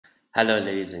Hello,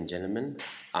 ladies and gentlemen.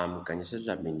 I'm Kanisha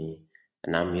Lamini,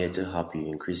 and I'm here to help you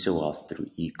increase your wealth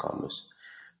through e-commerce.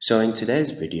 So, in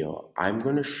today's video, I'm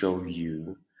going to show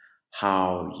you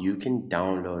how you can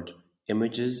download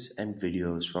images and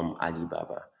videos from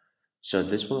Alibaba. So,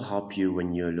 this will help you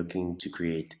when you're looking to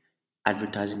create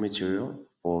advertising material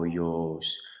for your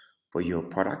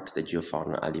product that you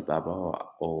found on Alibaba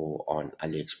or on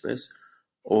Aliexpress,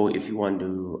 or if you want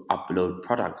to upload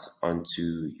products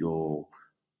onto your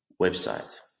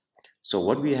website. So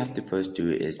what we have to first do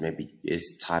is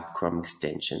type Chrome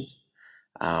extensions.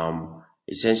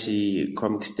 Essentially,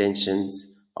 Chrome extensions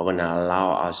are going to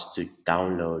allow us to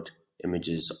download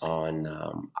images on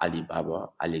Alibaba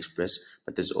AliExpress,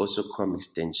 but there's also Chrome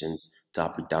extensions to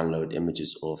help you download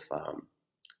images off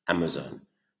Amazon.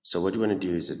 So what we want to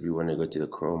do is that we want to go to the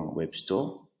Chrome Web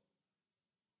Store.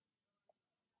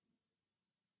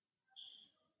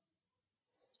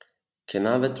 Okay,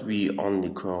 now that we on the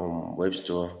Chrome Web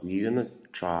Store, we're gonna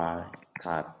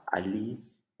type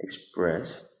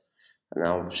AliExpress, and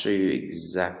I'll show you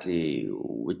exactly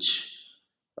which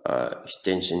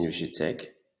extension you should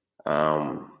take.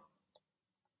 As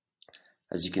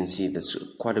you can see, there's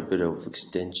quite a bit of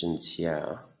extensions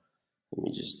here. Let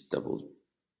me just double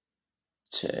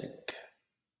check.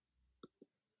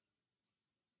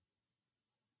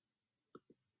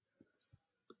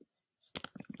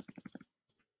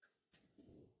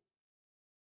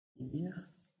 Yeah.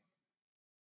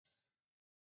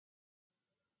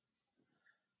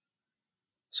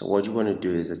 So what you want to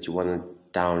do is that you want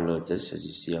to download this. As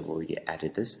you see, I've already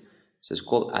added this. So it's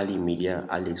called Ali Media,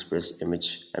 AliExpress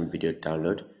image and video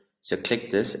download. So click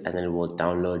this and then it will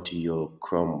download to your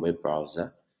Chrome web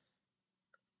browser.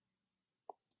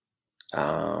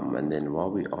 And then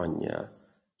while we're on here,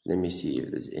 let me see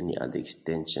if there's any other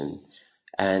extension.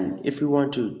 And if we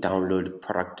want to download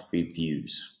product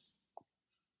reviews,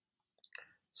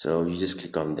 so you just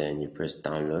click on there and you press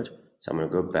download. So I'm going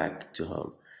to go back to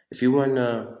home. If you want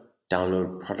to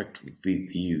download product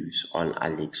reviews on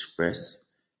AliExpress,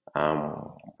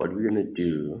 what we're going to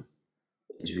do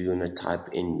is we're going to type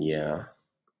in here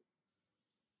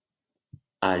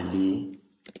Ali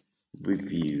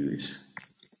reviews.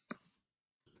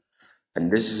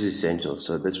 And this is essential.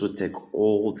 So this will take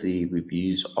all the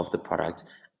reviews of the product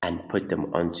and put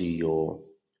them onto your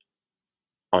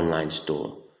online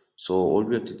store. So all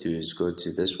we have to do is go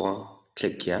to this one,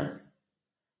 click here.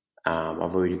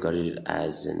 I've already got it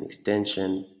as an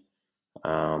extension.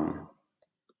 And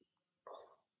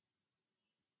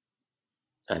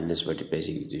this is what it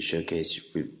basically to showcase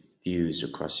reviews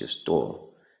across your store.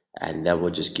 And that will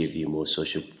just give you more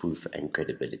social proof and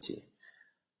credibility.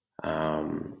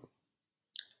 So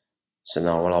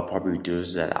now what I'll probably do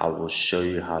is that I will show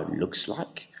you how it looks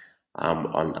like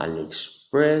on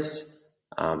AliExpress,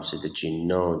 so that you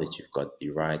know that you've got the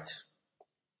right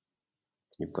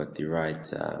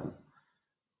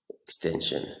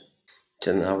extension.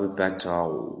 So now we're back to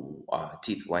our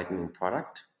teeth whitening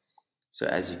product. So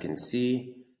as you can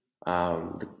see,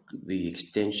 the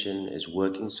extension is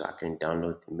working, so I can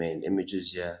download the main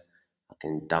images here. I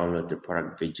can download the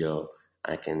product video.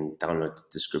 I can download the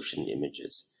description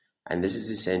images. And this is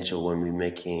essential when we're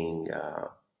making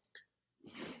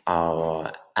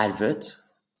our advert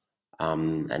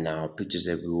and our pictures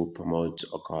that we will promote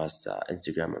across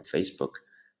Instagram and Facebook.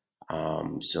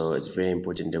 So it's very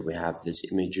important that we have this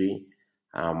imagery.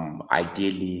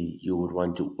 Ideally, you would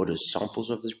want to order samples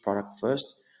of this product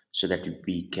first so that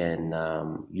we can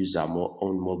use our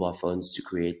own mobile phones to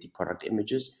create the product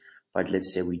images. But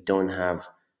let's say we don't have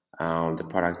the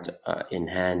product in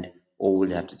hand. All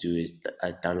we'll have to do is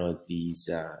download these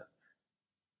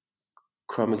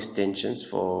Chrome extensions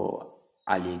for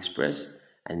AliExpress,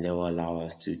 and they will allow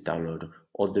us to download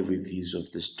all the reviews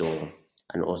of the store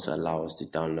and also allow us to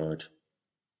download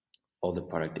all the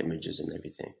product images and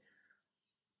everything.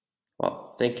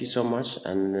 Well, thank you so much,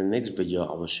 and in the next video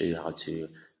I will show you how to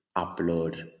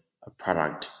upload a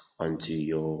product onto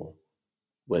your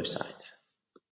website.